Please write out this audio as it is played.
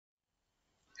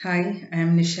Hi, I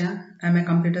am Nisha. I am a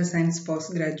computer science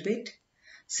postgraduate.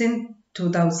 Since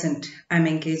 2000, I am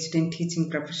engaged in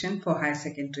teaching profession for higher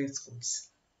secondary schools.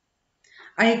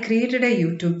 I created a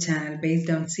YouTube channel based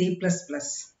on C++,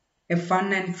 a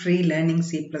fun and free learning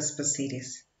C++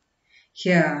 series.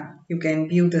 Here you can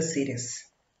view the series.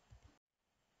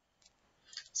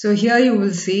 So here you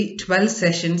will see 12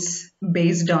 sessions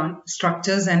based on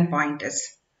structures and pointers.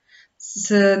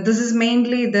 So this is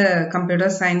mainly the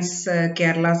computer science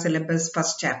Kerala syllabus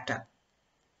first chapter.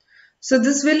 So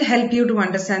this will help you to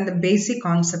understand the basic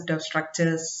concept of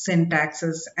structures,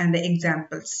 syntaxes, and the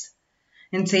examples.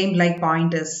 And same like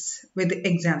pointers with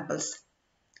examples.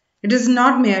 It is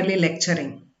not merely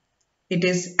lecturing. It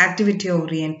is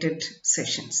activity-oriented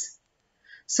sessions.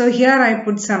 So here I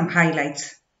put some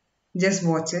highlights. Just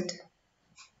watch it.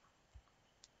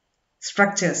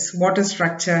 Structures. What is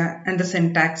structure and the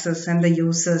syntaxes and the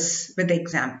uses with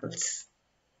examples.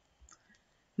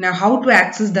 Now how to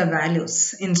access the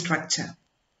values in structure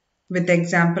with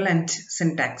example and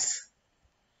syntax.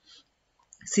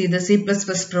 See the C++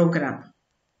 program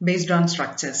based on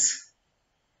structures.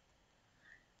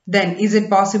 Then is it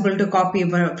possible to copy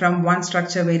from one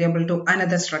structure variable to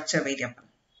another structure variable?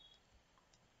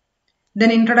 Then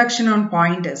introduction on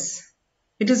pointers.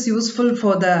 It is useful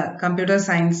for the computer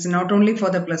science, not only for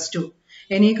the +2.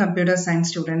 Any computer science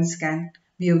students can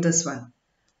view this one.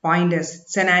 Pointers,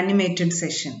 it's an animated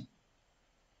session.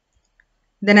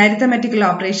 Then arithmetical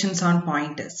operations on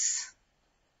pointers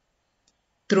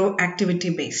through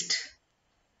activity based.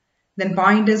 Then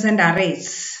pointers and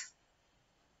arrays.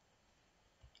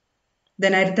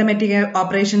 Then arithmetic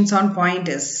operations on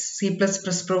pointers, C++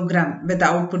 program with the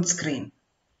output screen.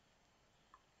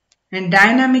 And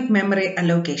dynamic memory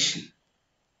allocation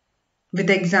with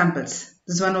examples.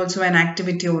 This one also an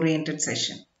activity oriented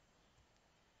session.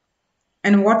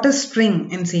 And what is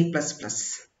string in C++?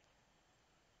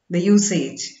 The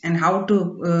usage and how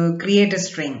to create a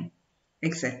string,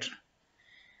 etc.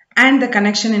 And the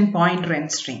connection in pointer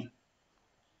and string.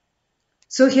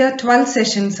 So here 12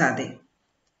 sessions are there.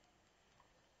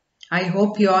 I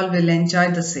hope you all will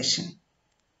enjoy the session.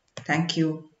 Thank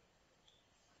you.